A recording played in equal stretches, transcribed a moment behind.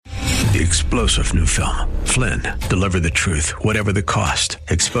The explosive new film, Flynn, deliver the truth, whatever the cost,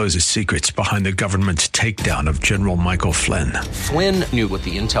 exposes secrets behind the government's takedown of General Michael Flynn. Flynn knew what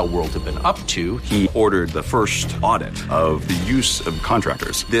the intel world had been up to. He ordered the first audit of the use of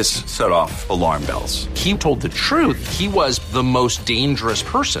contractors. This set off alarm bells. He told the truth. He was the most dangerous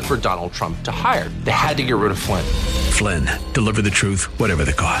person for Donald Trump to hire. They had to get rid of Flynn. Flynn, deliver the truth, whatever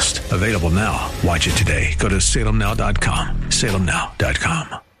the cost. Available now. Watch it today. Go to salemnow.com.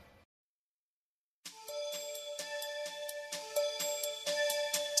 salemnow.com.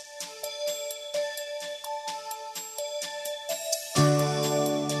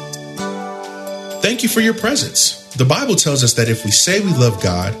 Thank you for your presence. The Bible tells us that if we say we love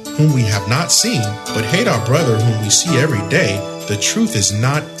God, whom we have not seen, but hate our brother whom we see every day, the truth is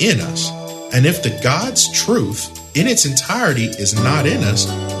not in us. And if the God's truth in its entirety is not in us,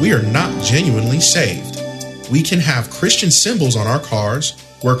 we are not genuinely saved. We can have Christian symbols on our cars,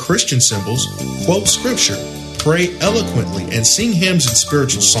 wear Christian symbols, quote scripture, pray eloquently, and sing hymns and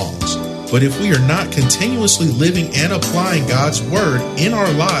spiritual songs. But if we are not continuously living and applying God's word in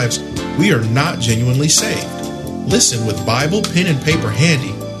our lives, we are not genuinely saved. Listen with Bible, pen, and paper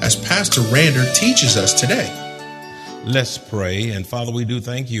handy as Pastor Rander teaches us today. Let's pray. And Father, we do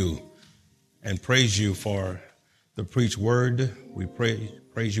thank you and praise you for the preached word. We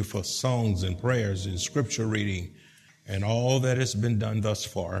praise you for songs and prayers and scripture reading and all that has been done thus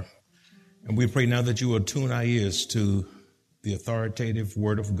far. And we pray now that you will tune our ears to the authoritative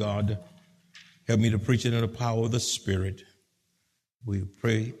word of God. Help me to preach it in the power of the Spirit. We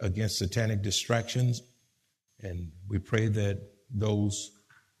pray against satanic distractions, and we pray that those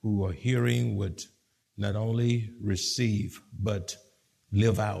who are hearing would not only receive, but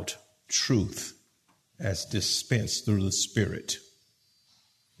live out truth as dispensed through the Spirit.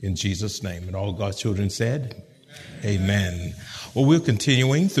 In Jesus' name. And all God's children said, Amen. Well, we're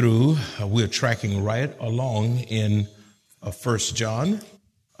continuing through, we're tracking right along in 1 John.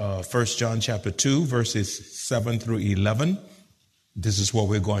 1 John chapter 2, verses 7 through 11. This is where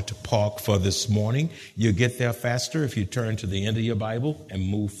we're going to park for this morning. You get there faster if you turn to the end of your Bible and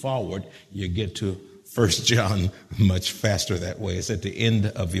move forward. You get to 1 John much faster that way. It's at the end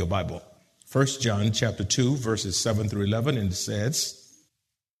of your Bible. 1 John chapter 2, verses 7 through 11, and it says,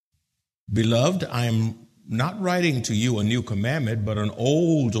 Beloved, I am not writing to you a new commandment, but an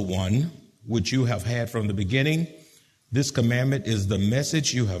old one, which you have had from the beginning. This commandment is the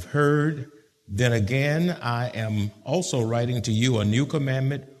message you have heard. Then again, I am also writing to you a new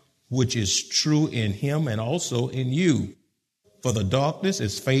commandment, which is true in him and also in you. For the darkness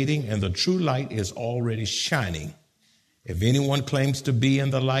is fading and the true light is already shining. If anyone claims to be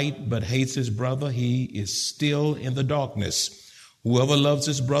in the light but hates his brother, he is still in the darkness. Whoever loves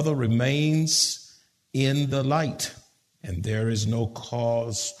his brother remains in the light, and there is no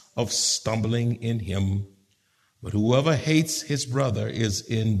cause of stumbling in him. But whoever hates his brother is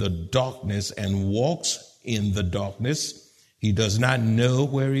in the darkness and walks in the darkness. He does not know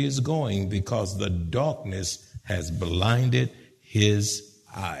where he is going because the darkness has blinded his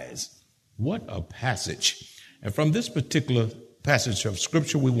eyes. What a passage. And from this particular passage of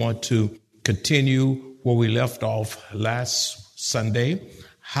scripture, we want to continue where we left off last Sunday,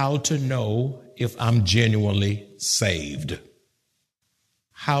 how to know if I'm genuinely saved.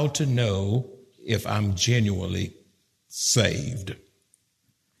 How to know if I'm genuinely saved.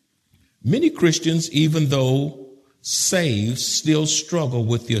 Many Christians, even though saved, still struggle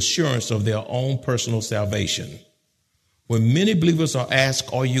with the assurance of their own personal salvation. When many believers are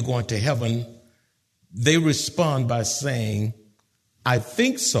asked, are you going to heaven? They respond by saying, I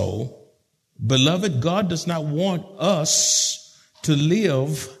think so. Beloved, God does not want us to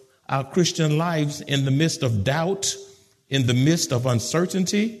live our Christian lives in the midst of doubt, in the midst of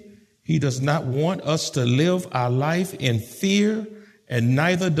uncertainty. He does not want us to live our life in fear, and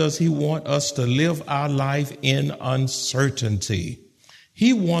neither does he want us to live our life in uncertainty.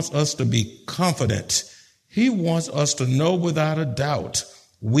 He wants us to be confident. He wants us to know without a doubt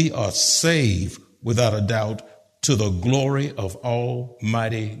we are saved without a doubt to the glory of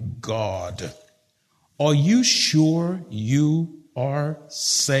Almighty God. Are you sure you are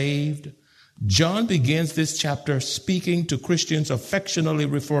saved? John begins this chapter speaking to Christians, affectionately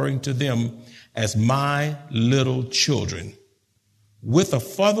referring to them as my little children. With a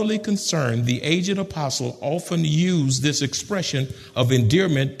fatherly concern, the aged apostle often used this expression of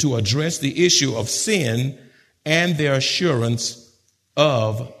endearment to address the issue of sin and their assurance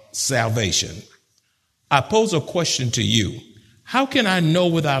of salvation. I pose a question to you. How can I know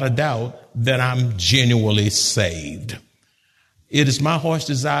without a doubt that I'm genuinely saved? It is my heart's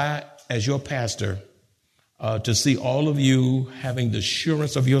desire as your pastor to see all of you having the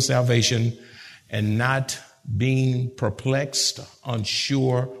assurance of your salvation and not being perplexed,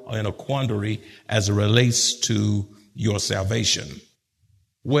 unsure, or in a quandary as it relates to your salvation.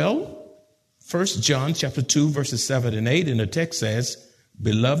 Well, 1 John chapter 2, verses 7 and 8 in the text says,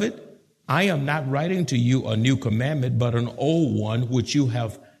 "Beloved, I am not writing to you a new commandment, but an old one which you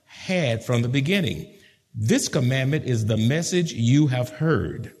have had from the beginning. This commandment is the message you have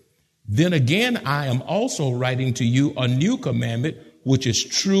heard. Then again, I am also writing to you a new commandment, which is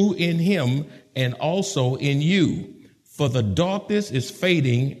true in him and also in you. For the darkness is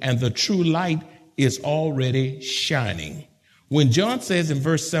fading and the true light is already shining." When John says in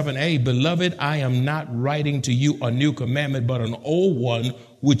verse 7a, "Beloved, I am not writing to you a new commandment, but an old one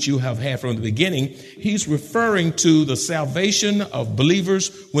which you have had from the beginning," he's referring to the salvation of believers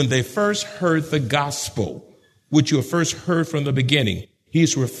when they first heard the gospel, which you first heard from the beginning.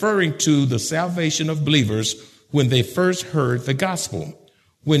 He's referring to the salvation of believers when they first heard the gospel.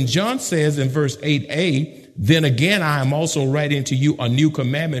 When John says in verse 8a, "Then again, I am also writing to you a new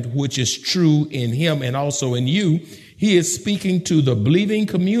commandment, which is true in him and also in you," he is speaking to the believing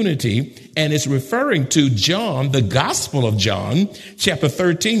community and is referring to John, the Gospel of John, chapter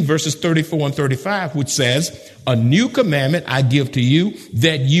 13, verses 34 and 35, which says, "A new commandment I give to you,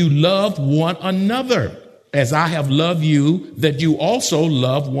 that you love one another, as I have loved you, that you also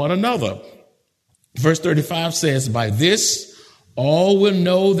love one another." Verse 35 says, "By this, all will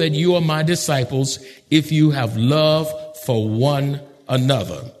know that you are my disciples, if you have love for one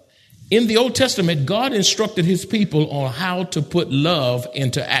another." In the Old Testament, God instructed his people on how to put love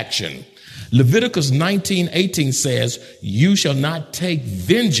into action. Leviticus 19:18 says, "You shall not take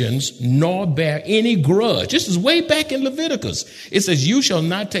vengeance nor bear any grudge." This is way back in Leviticus. It says, "You shall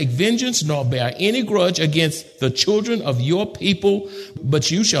not take vengeance nor bear any grudge against the children of your people, but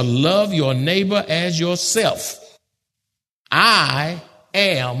you shall love your neighbor as yourself. I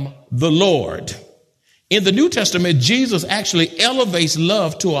am the Lord." In the New Testament, Jesus actually elevates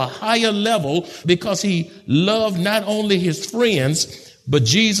love to a higher level because he loved not only his friends, but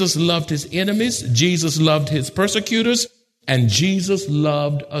Jesus loved his enemies, Jesus loved his persecutors, and Jesus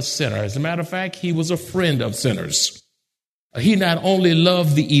loved a sinner. As a matter of fact, he was a friend of sinners. He not only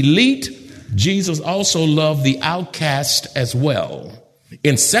loved the elite, Jesus also loved the outcast as well.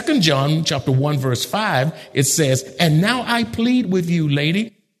 In 2 John chapter 1, verse 5, it says, "And now I plead with you,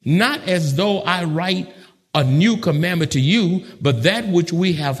 lady, not as though I write a new commandment to you, but that which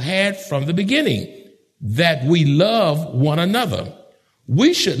we have had from the beginning, that we love one another."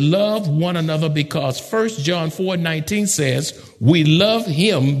 We should love one another because 1 John 4:19 says, "We love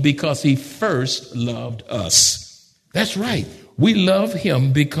him because he first loved us." That's right. We love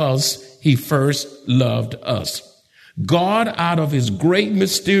him because he first loved us. God, out of his great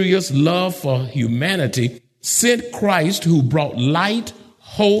mysterious love for humanity, sent Christ, who brought light,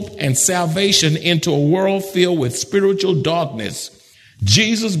 hope, and salvation into a world filled with spiritual darkness.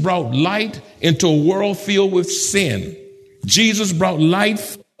 Jesus brought light into a world filled with sin. Jesus brought light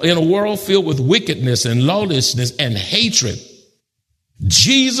in a world filled with wickedness and lawlessness and hatred.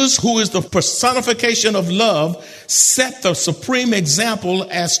 Jesus, who is the personification of love, set the supreme example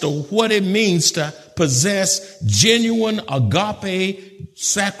as to what it means to possess genuine agape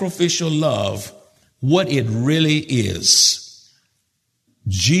sacrificial love, what it really is.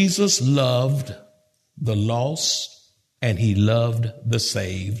 Jesus loved the lost and he loved the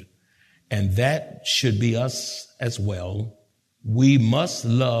saved, and that should be us as well. We must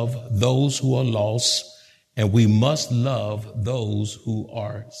love those who are lost, and we must love those who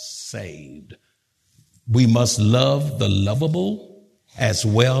are saved. We must love the lovable as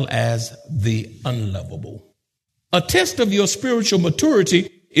well as the unlovable. A test of your spiritual maturity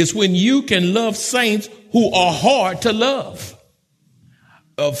is when you can love saints who are hard to love.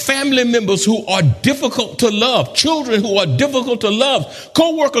 Family members who are difficult to love, children who are difficult to love,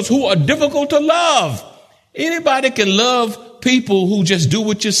 co-workers who are difficult to love. Anybody can love people who just do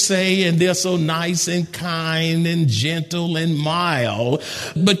what you say and they're so nice and kind and gentle and mild.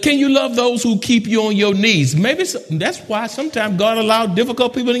 But can you love those who keep you on your knees? Maybe that's why sometimes God allowed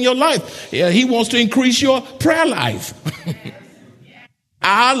difficult people in your life. He wants to increase your prayer life.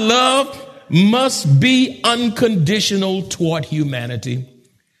 Our love must be unconditional toward humanity.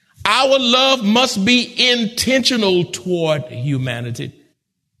 Our love must be intentional toward humanity.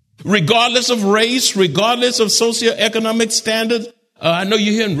 Regardless of race, regardless of socioeconomic standards. I know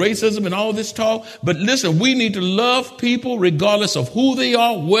you're hearing racism and all this talk, but listen, we need to love people regardless of who they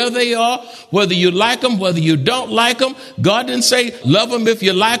are, where they are, whether you like them, whether you don't like them. God didn't say love them if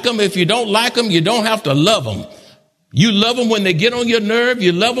you like them. If you don't like them, you don't have to love them. You love them when they get on your nerve.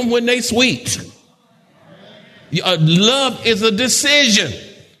 You love them when they sweet. Love is a decision.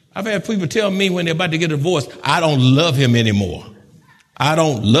 I've had people tell me when they're about to get a divorce, I don't love him anymore. I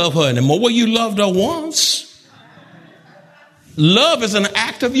don't love her anymore. Well, you loved her once. Love is an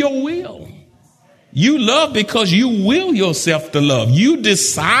act of your will. You love because you will yourself to love. You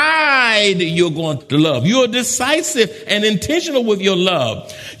decide you're going to love. You're decisive and intentional with your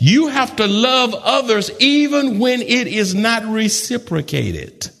love. You have to love others even when it is not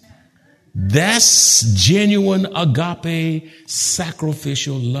reciprocated. That's genuine agape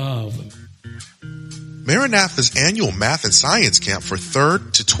sacrificial love. Maranatha's annual math and science camp for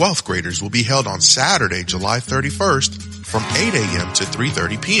 3rd to 12th graders will be held on Saturday, July 31st from 8 a.m. to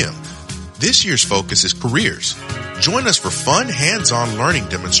 3:30 p.m. This year's focus is careers. Join us for fun hands-on learning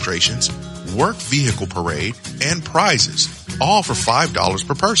demonstrations, work vehicle parade, and prizes, all for $5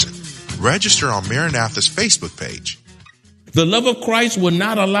 per person. Register on Maranatha's Facebook page. The love of Christ will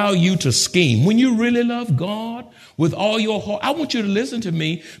not allow you to scheme. When you really love God with all your heart, I want you to listen to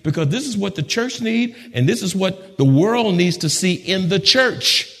me, because this is what the church needs, and this is what the world needs to see in the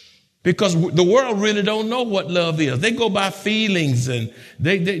church. Because the world really don't know what love is. They go by feelings and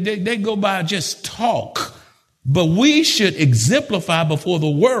they go by just talk. But we should exemplify before the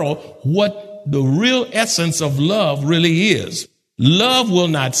world what the real essence of love really is. Love will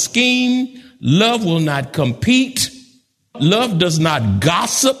not scheme. Love will not compete. Love does not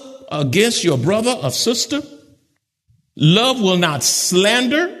gossip against your brother or sister. Love will not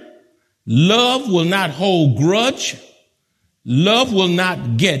slander. Love will not hold grudge. Love will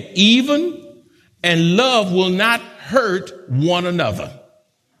not get even, and love will not hurt one another.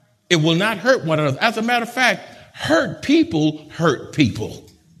 It will not hurt one another. As a matter of fact, hurt people hurt people.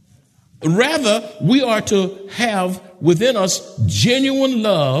 Rather, we are to have within us genuine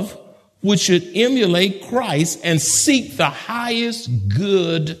love, which should emulate Christ and seek the highest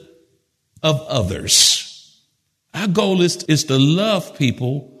good of others. Our goal is to love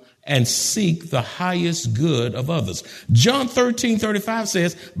people and seek the highest good of others. John 13:35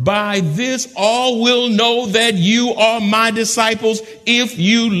 says, by this all will know that you are my disciples if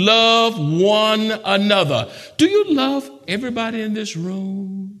you love one another. Do you love everybody in this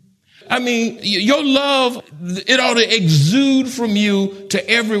room? I mean, your love, it ought to exude from you to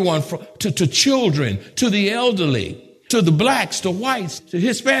everyone, to children, to the elderly, to the blacks, to whites, to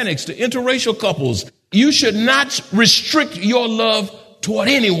Hispanics, to interracial couples. You should not restrict your love toward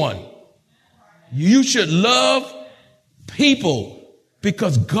anyone. You should love people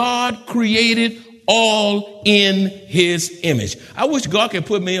because God created all in his image. I wish God could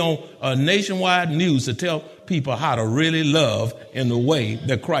put me on nationwide news to tell people how to really love in the way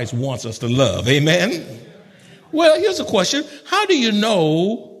that Christ wants us to love. Amen. Well, here's a question. How do you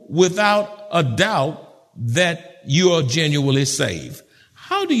know without a doubt that you are genuinely saved?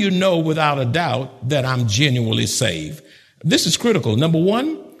 How do you know without a doubt that I'm genuinely saved? This is critical. Number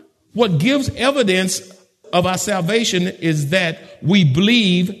one, what gives evidence of our salvation is that we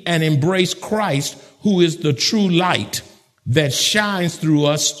believe and embrace Christ, who is the true light that shines through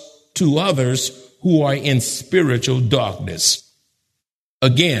us to others who are in spiritual darkness.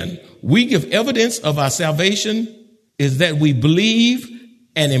 Again, we give evidence of our salvation is that we believe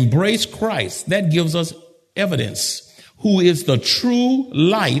and embrace Christ. That gives us evidence, who is the true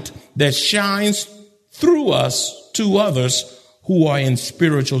light that shines through us to others who are in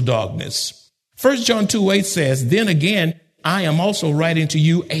spiritual darkness. 1 John 2:8 says, then again, I am also writing to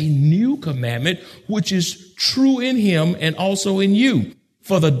you a new commandment, which is true in him and also in you.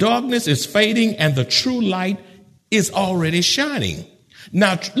 For the darkness is fading and the true light is already shining.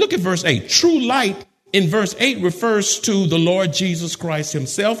 Now, look at verse 8. True light in verse 8 refers to the Lord Jesus Christ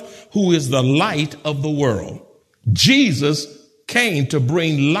himself, who is the light of the world. Jesus came to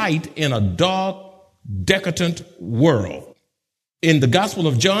bring light in a dark, decadent world. In the Gospel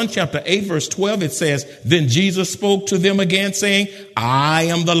of John, chapter 8, verse 12, it says, then Jesus spoke to them again, saying, I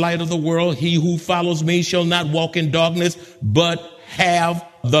am the light of the world. He who follows me shall not walk in darkness, but have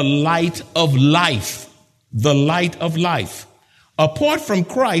the light of life. The light of life. Apart from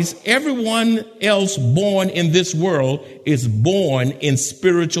Christ, everyone else born in this world is born in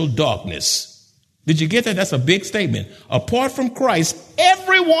spiritual darkness. Did you get that? That's a big statement. Apart from Christ,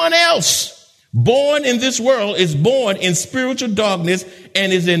 everyone else born in this world is born in spiritual darkness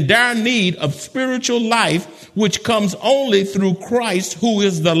and is in dire need of spiritual life, which comes only through Christ, who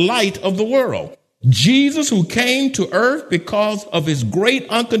is the light of the world. Jesus, who came to earth because of his great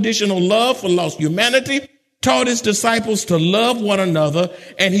unconditional love for lost humanity, taught his disciples to love one another,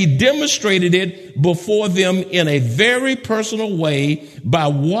 and he demonstrated it before them in a very personal way by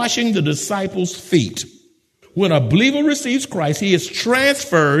washing the disciples' feet. When a believer receives Christ, he is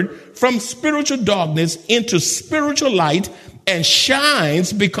transferred from spiritual darkness into spiritual light and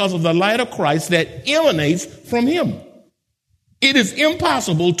shines because of the light of Christ that emanates from him. It is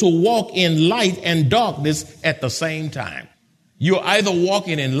impossible to walk in light and darkness at the same time. You're either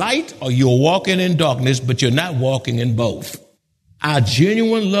walking in light or you're walking in darkness, but you're not walking in both. Our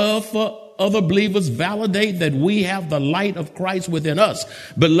genuine love for other believers validate that we have the light of Christ within us.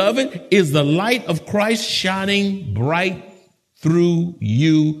 Beloved, is the light of Christ shining bright through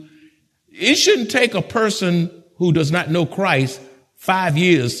you? It shouldn't take a person who does not know Christ 5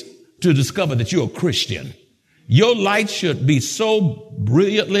 years to discover that you're a Christian. Your light should be so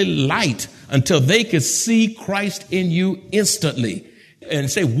brilliantly light until they can see Christ in you instantly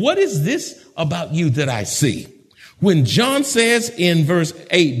and say, what is this about you that I see? When John says in verse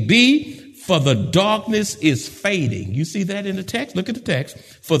 8b, for the darkness is fading. You see that in the text? Look at the text.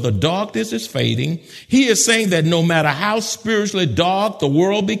 For the darkness is fading. He is saying that no matter how spiritually dark the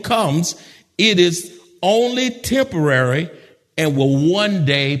world becomes, it is only temporary and will one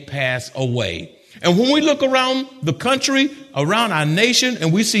day pass away. And when we look around the country, around our nation,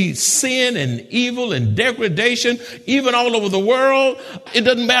 and we see sin and evil and degradation, even all over the world, it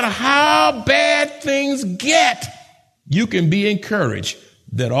doesn't matter how bad things get, you can be encouraged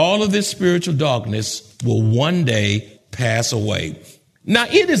that all of this spiritual darkness will one day pass away. Now,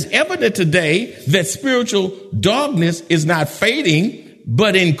 it is evident today that spiritual darkness is not fading,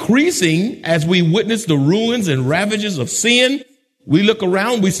 but increasing as we witness the ruins and ravages of sin. We look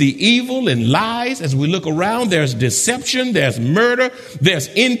around, we see evil and lies. As we look around, there's deception, there's murder, there's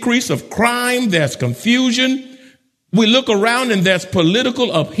increase of crime, there's confusion. We look around and there's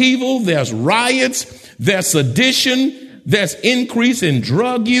political upheaval, there's riots, there's sedition, there's increase in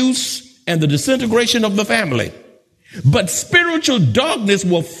drug use and the disintegration of the family. But spiritual darkness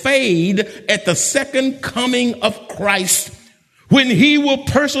will fade at the second coming of Christ, when he will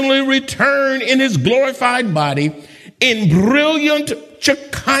personally return in his glorified body in brilliant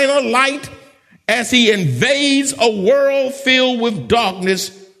Shekinah light as he invades a world filled with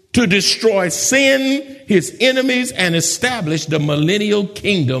darkness to destroy sin, his enemies, and establish the millennial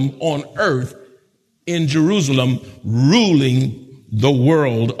kingdom on earth in Jerusalem, ruling the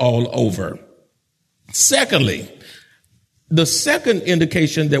world all over. Secondly, the second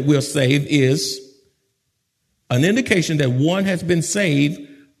indication that we're saved is an indication that one has been saved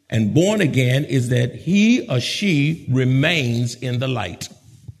and born again is that he or she remains in the light.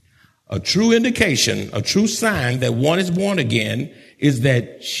 A true indication, a true sign that one is born again is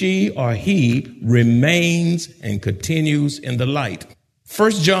that she or he remains and continues in the light.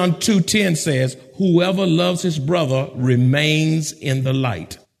 1 John 2:10 says, whoever loves his brother remains in the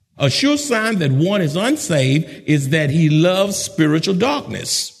light. A sure sign that one is unsaved is that he loves spiritual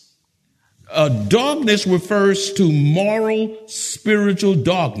darkness. Darkness refers to moral, spiritual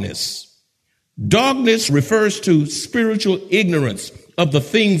darkness. Darkness refers to spiritual ignorance of the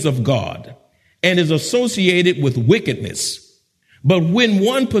things of God and is associated with wickedness. But when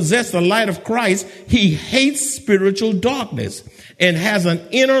one possesses the light of Christ, he hates spiritual darkness and has an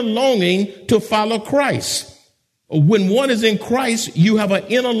inner longing to follow Christ. When one is in Christ, you have an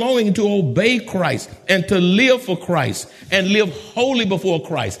inner longing to obey Christ and to live for Christ and live holy before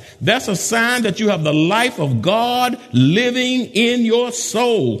Christ. That's a sign that you have the life of God living in your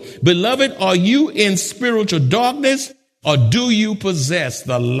soul. Beloved, are you in spiritual darkness, or do you possess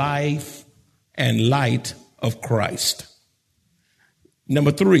the life and light of Christ?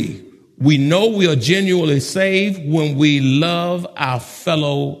 Number 3, we know we are genuinely saved when we love our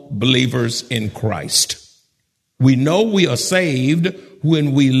fellow believers in Christ. We know we are saved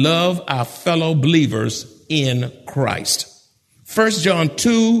when we love our fellow believers in Christ. 1 John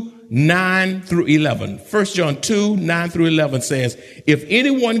 2:9 through 11. 1 John 2:9 through 11 says, if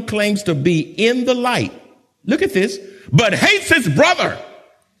anyone claims to be in the light, look at this, but hates his brother,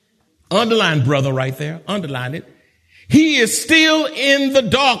 underline brother right there, underline it, he is still in the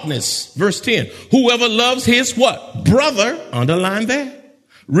darkness. Verse 10, whoever loves his what? Brother, underline that,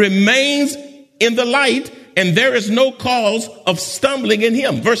 remains in the light, and there is no cause of stumbling in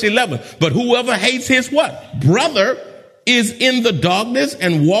him. Verse 11, but whoever hates his what? Brother is in the darkness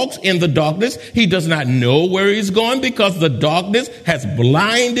and walks in the darkness. He does not know where he's going because the darkness has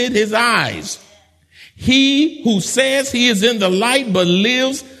blinded his eyes. He who says he is in the light but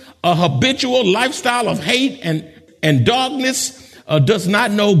lives a habitual lifestyle of hate and darkness does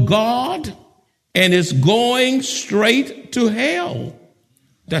not know God and is going straight to hell.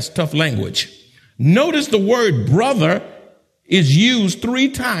 That's tough language. Notice the word brother is used 3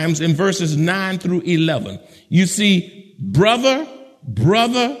 times in verses 9 through 11. You see brother,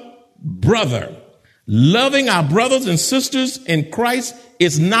 brother, brother. Loving our brothers and sisters in Christ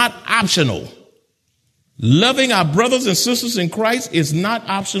is not optional. Loving our brothers and sisters in Christ is not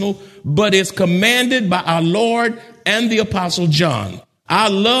optional, but is commanded by our Lord and the Apostle John. Our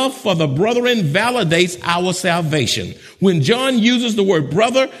love for the brethren validates our salvation. When John uses the word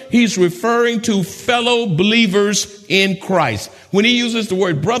brother, he's referring to fellow believers in Christ. When he uses the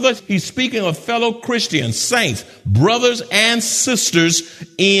word brother, he's speaking of fellow Christians, saints, brothers and sisters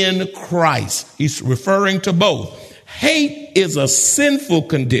in Christ. He's referring to both. Hate is a sinful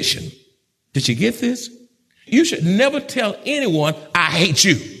condition. Did you get this? You should never tell anyone, I hate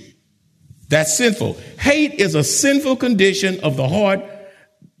you. That's sinful. Hate is a sinful condition of the heart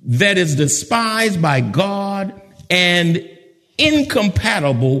that is despised by God and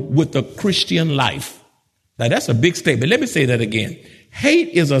incompatible with the Christian life. Now, that's a big statement. Let me say that again. Hate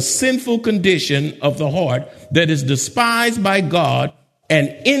is a sinful condition of the heart that is despised by God and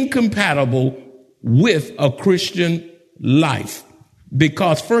incompatible with a Christian life.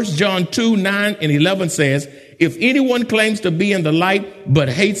 Because 1 John 2, 9 and 11 says, if anyone claims to be in the light but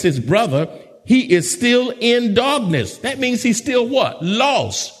hates his brother, he is still in darkness. That means he's still what?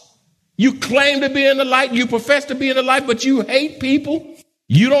 Lost. You claim to be in the light, you profess to be in the light, but you hate people.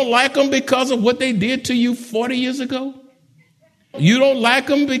 You don't like them because of what they did to you 40 years ago. You don't like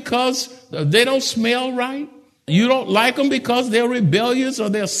them because they don't smell right. You don't like them because they're rebellious or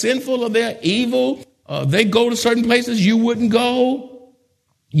they're sinful or they're evil. They go to certain places you wouldn't go.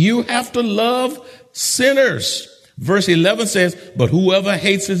 You have to love sinners. Verse 11 says, but whoever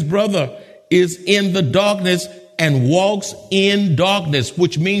hates his brother is in the darkness and walks in darkness,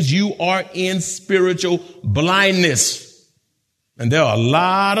 which means you are in spiritual blindness. And there are a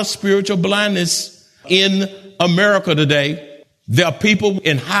lot of spiritual blindness in America today. There are people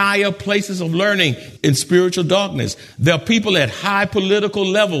in higher places of learning in spiritual darkness. There are people at high political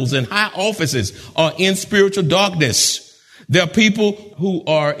levels and high offices are in spiritual darkness. There are people who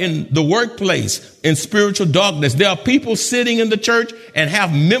are in the workplace in spiritual darkness. There are people sitting in the church and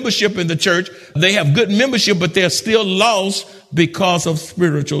have membership in the church. They have good membership, but they're still lost because of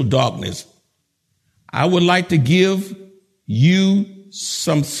spiritual darkness. I would like to give you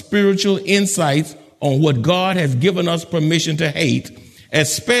some spiritual insights on what God has given us permission to hate,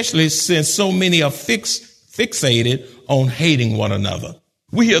 especially since so many are fixated on hating one another.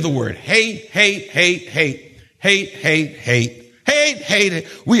 We hear the word hate, hate, hate, hate. Hate, hate, hate, hate, hate.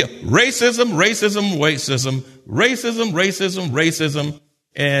 We have racism, racism, racism, racism, racism, racism.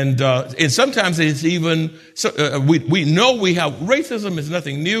 And sometimes it's even, we know we have, racism is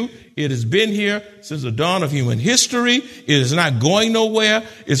nothing new. It has been here since the dawn of human history. It is not going nowhere.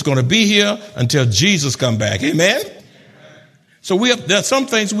 It's going to be here until Jesus comes back. Amen? So there are some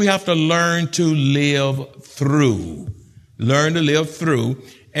things we have to learn to live through. Learn to live through.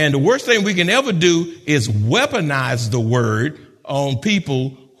 And the worst thing we can ever do is weaponize the word on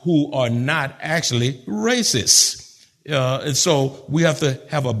people who are not actually racist. And so we have to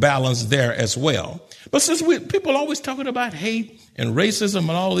have a balance there as well. But since people are always talking about hate and racism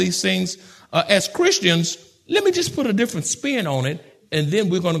and all these things, as Christians, let me just put a different spin on it, and then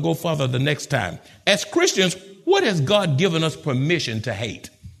we're going to go further the next time. As Christians, what has God given us permission to hate?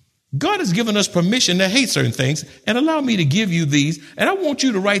 God has given us permission to hate certain things, and allow me to give you these, and I want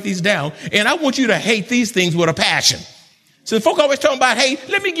you to write these down, and I want you to hate these things with a passion. So folk always talking about hate.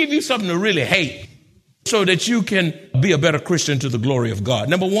 Let me give you something to really hate so that you can be a better Christian to the glory of God.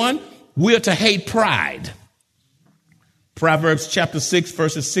 Number one, we're to hate pride. Proverbs chapter 6,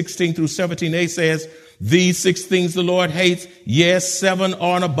 verses 16 through 17a says, these 6 things the Lord hates, yes, 7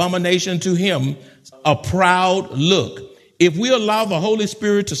 are an abomination to him, a proud look. If we allow the Holy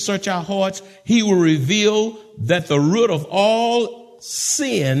Spirit to search our hearts, he will reveal that the root of all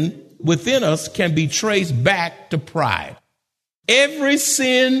sin within us can be traced back to pride. Every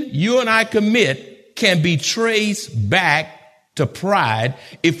sin you and I commit can be traced back to pride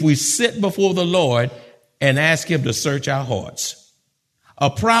if we sit before the Lord and ask him to search our hearts. A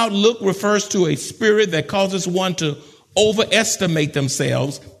proud look refers to a spirit that causes one to overestimate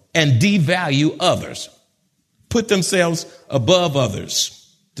themselves and devalue others. Put themselves above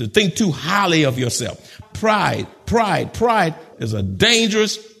others, to think too highly of yourself. Pride is a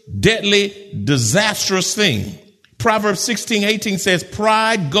dangerous, deadly, disastrous thing. Proverbs 16:18 says,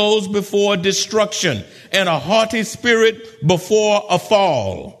 pride goes before destruction and a haughty spirit before a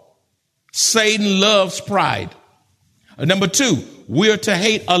fall. Satan loves pride. Number 2, we're to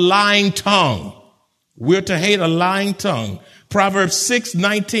hate a lying tongue. We're to hate a lying tongue. Proverbs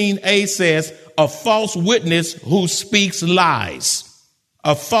 6:19a says, a false witness who speaks lies.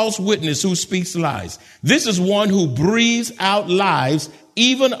 A false witness who speaks lies. This is one who breathes out lies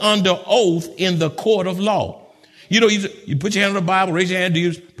even under oath in the court of law. You know, you put your hand on the Bible, raise your hand. Do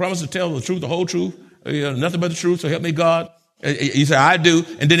you promise to tell the truth, the whole truth, nothing but the truth, so help me God? You say, I do.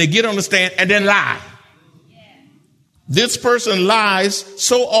 And then they get on the stand and then lie. This person lies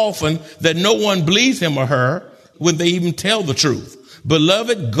so often that no one believes him or her when they even tell the truth.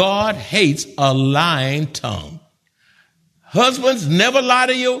 Beloved, God hates a lying tongue. Husbands, never lie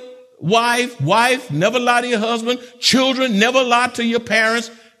to your wife. Wife, never lie to your husband. Children, never lie to your parents.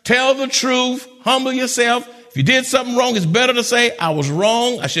 Tell the truth. Humble yourself. If you did something wrong, it's better to say, I was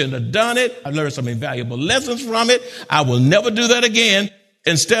wrong. I shouldn't have done it. I learned some invaluable lessons from it. I will never do that again.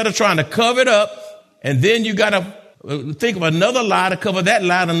 Instead of trying to cover it up. And then you got to think of another lie to cover that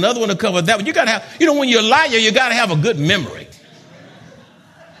lie, and another one to cover that one. You got to have, when you're a liar, you got to have a good memory.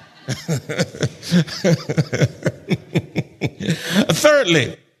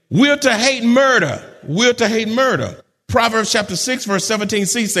 Thirdly, we're to hate murder. We're to hate murder. Proverbs chapter 6, verse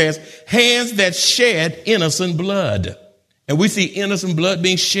 17c says, hands that shed innocent blood. And we see innocent blood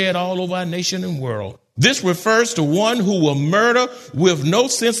being shed all over our nation and world. This refers to one who will murder with no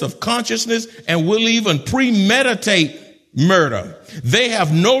sense of consciousness and will even premeditate murder. They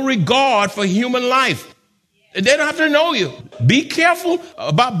have no regard for human life. They don't have to know you. Be careful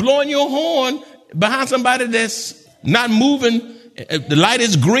about blowing your horn behind somebody that's not moving. The light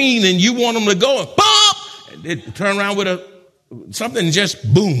is green and you want them to go and bump. They turn around with something and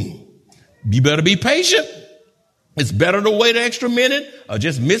just boom. You better be patient. It's better to wait an extra minute or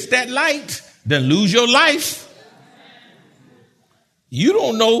just miss that light than lose your life. You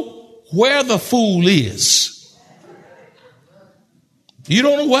don't know where the fool is. You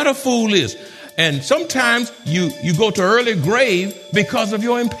don't know where the fool is. And sometimes you go to early grave because of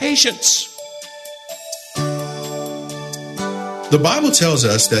your impatience. The Bible tells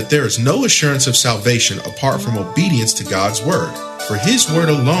us that there is no assurance of salvation apart from obedience to God's word, for his word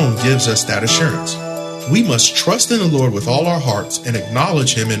alone gives us that assurance. We must trust in the Lord with all our hearts and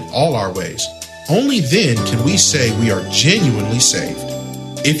acknowledge him in all our ways. Only then can we say we are genuinely saved.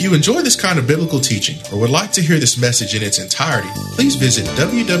 If you enjoy this kind of biblical teaching or would like to hear this message in its entirety, please visit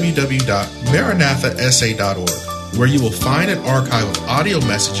www.maranathasa.org, where you will find an archive of audio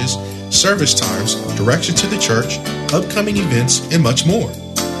messages, service times, direction to the church, upcoming events, and much more.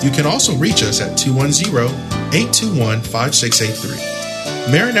 You can also reach us at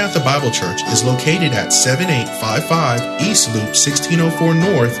 210-821-5683. Maranatha Bible Church is located at 7855 East Loop 1604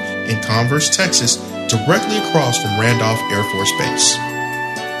 North in Converse, Texas, directly across from Randolph Air Force Base.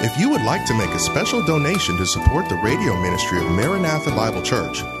 If you would like to make a special donation to support the radio ministry of Maranatha Bible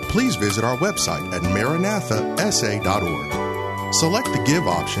Church, please visit our website at maranathasa.org. Select the Give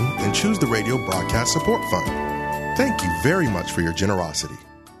option and choose the Radio Broadcast Support Fund. Thank you very much for your generosity.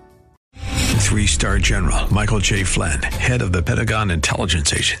 3-star General Michael J. Flynn, head of the Pentagon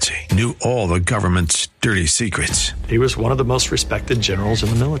Intelligence Agency, knew all the government's dirty secrets. He was one of the most respected generals in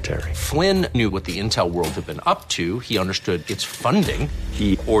the military. Flynn knew what the intel world had been up to. He understood its funding.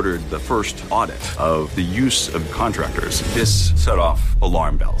 He ordered the first audit of the use of contractors. This set off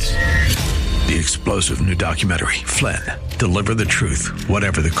alarm bells. The explosive new documentary, Flynn, Deliver the Truth,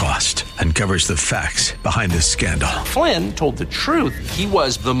 Whatever the Cost, uncovers the facts behind this scandal. Flynn told the truth. He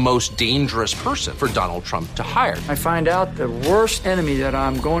was the most dangerous person for Donald Trump to hire. I find out the worst enemy that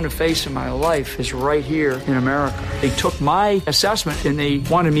I'm going to face in my life is right here in America. They took my assessment and they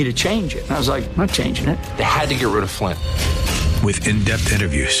wanted me to change it. And I was like, I'm not changing it. They had to get rid of Flynn. With in-depth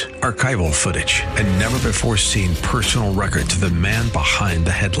interviews, archival footage, and never-before-seen personal records of the man behind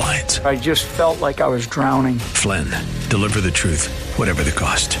the headlines. I just felt like I was drowning. Flynn, Deliver the Truth, Whatever the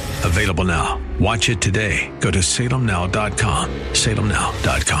Cost. Available now. Watch it today. Go to salemnow.com.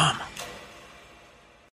 salemnow.com.